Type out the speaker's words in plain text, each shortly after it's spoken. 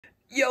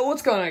Yo,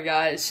 what's going on,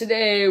 guys?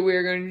 Today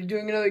we're going to be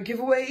doing another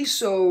giveaway.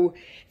 So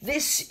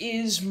this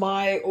is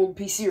my old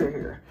PC right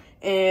here,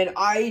 and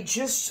I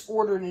just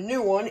ordered a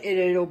new one, and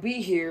it'll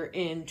be here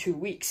in 2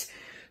 weeks.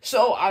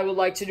 So I would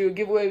like to do a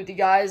giveaway with you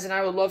guys, and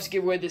I would love to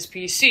give away this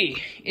PC.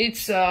 It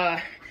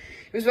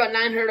was about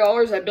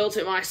 $900. I built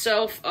it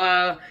myself.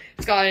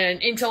 It's got an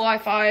Intel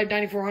i5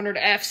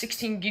 9400F,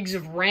 16 gigs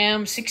of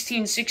RAM,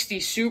 1660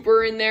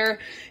 Super in there.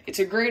 It's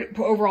a great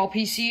overall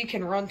PC.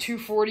 Can run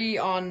 240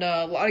 on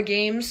a lot of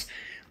games.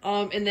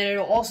 And then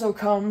it'll also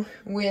come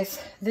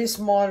with this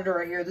monitor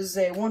right here. This is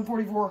a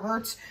 144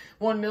 hertz,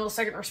 1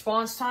 millisecond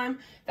response time.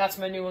 That's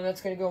my new one.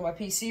 That's going to go on my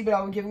PC, but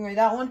I'll be giving away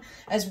that one,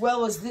 as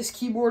well as this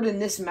keyboard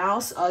and this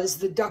mouse. This is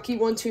the Ducky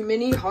 1-2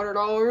 Mini,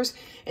 $100,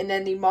 and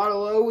then the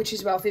Model O, which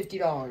is about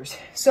 $50.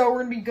 So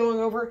we're going to be going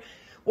over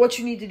what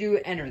you need to do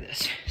to enter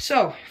this.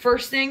 So,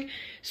 first thing,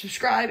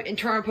 subscribe and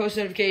turn on post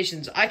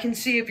notifications. I can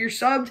see if you're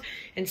subbed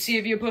and see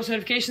if you have post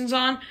notifications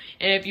on,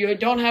 and if you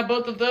don't have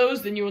both of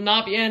those, then you will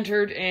not be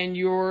entered and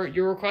your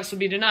request will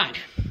be denied.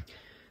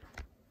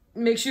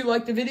 Make sure you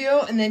like the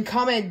video and then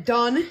comment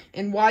done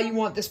and why you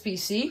want this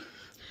PC.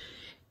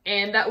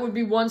 And that would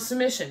be one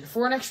submission.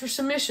 For an extra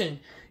submission,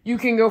 you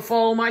can go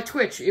follow my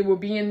Twitch. It will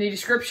be in the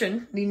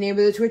description, the name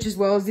of the Twitch as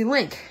well as the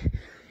link.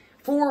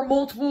 For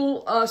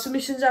multiple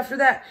submissions after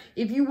that,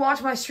 if you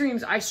watch my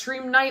streams, I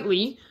stream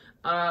nightly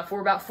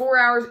for about 4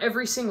 hours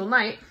every single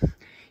night.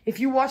 If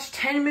you watch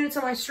 10 minutes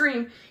of my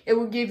stream, it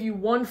will give you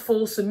one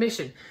full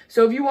submission.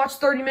 So if you watch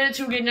 30 minutes,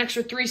 you'll get an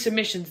extra 3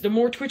 submissions. The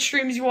more Twitch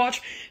streams you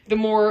watch, the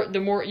more,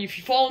 if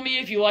you follow me,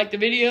 if you like the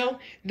video,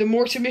 the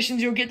more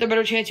submissions you'll get, the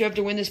better chance you have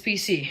to win this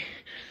PC.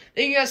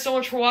 Thank you guys so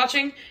much for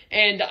watching,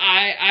 and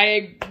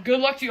I good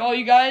luck to all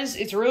you guys.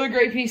 It's a really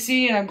great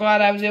PC, and I'm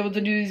glad I was able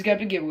to do these type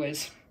of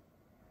giveaways.